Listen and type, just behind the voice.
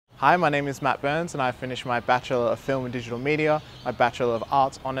Hi, my name is Matt Burns and I finished my Bachelor of Film and Digital Media, my Bachelor of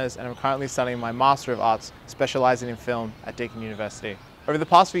Arts Honours, and I'm currently studying my Master of Arts, specialising in film at Deakin University. Over the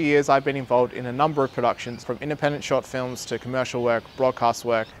past few years, I've been involved in a number of productions, from independent short films to commercial work, broadcast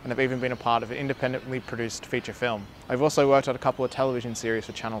work, and I've even been a part of an independently produced feature film. I've also worked on a couple of television series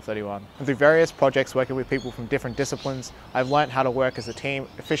for Channel 31. And through various projects working with people from different disciplines, I've learned how to work as a team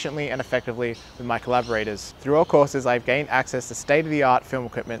efficiently and effectively with my collaborators. Through all courses, I've gained access to state-of-the-art film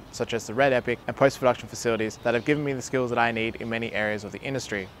equipment such as the Red Epic and post-production facilities that have given me the skills that I need in many areas of the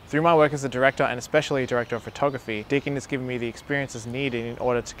industry. Through my work as a director and especially a director of photography, Deakin has given me the experiences needed in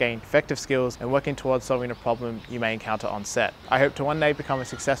order to gain effective skills and working towards solving a problem you may encounter on set. I hope to one day become a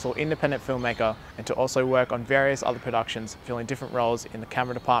successful independent filmmaker and to also work on various other productions, filling different roles in the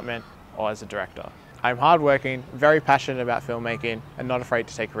camera department or as a director. I'm hardworking, very passionate about filmmaking and not afraid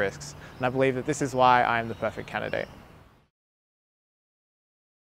to take risks, and I believe that this is why I am the perfect candidate.